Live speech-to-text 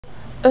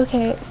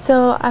Okay,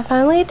 so I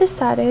finally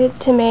decided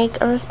to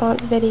make a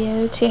response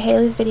video to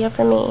Haley's video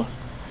for me.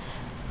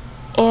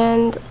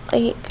 And,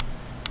 like,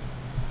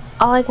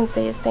 all I can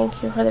say is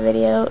thank you for the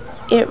video.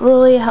 It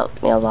really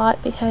helped me a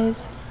lot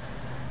because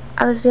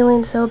I was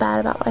feeling so bad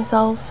about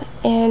myself.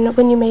 And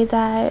when you made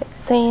that,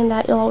 saying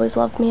that you'll always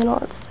love me and all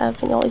that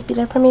stuff and you'll always be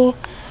there for me,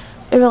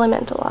 it really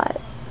meant a lot.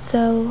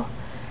 So,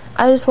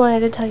 I just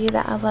wanted to tell you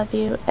that I love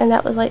you, and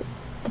that was, like,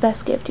 the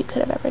best gift you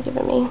could have ever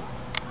given me.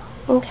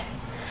 Okay.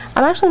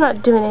 I'm actually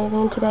not doing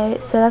anything today,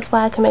 so that's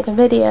why I can make a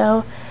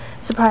video,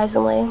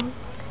 surprisingly.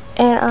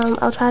 And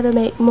I'll try to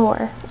make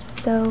more.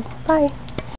 So, bye.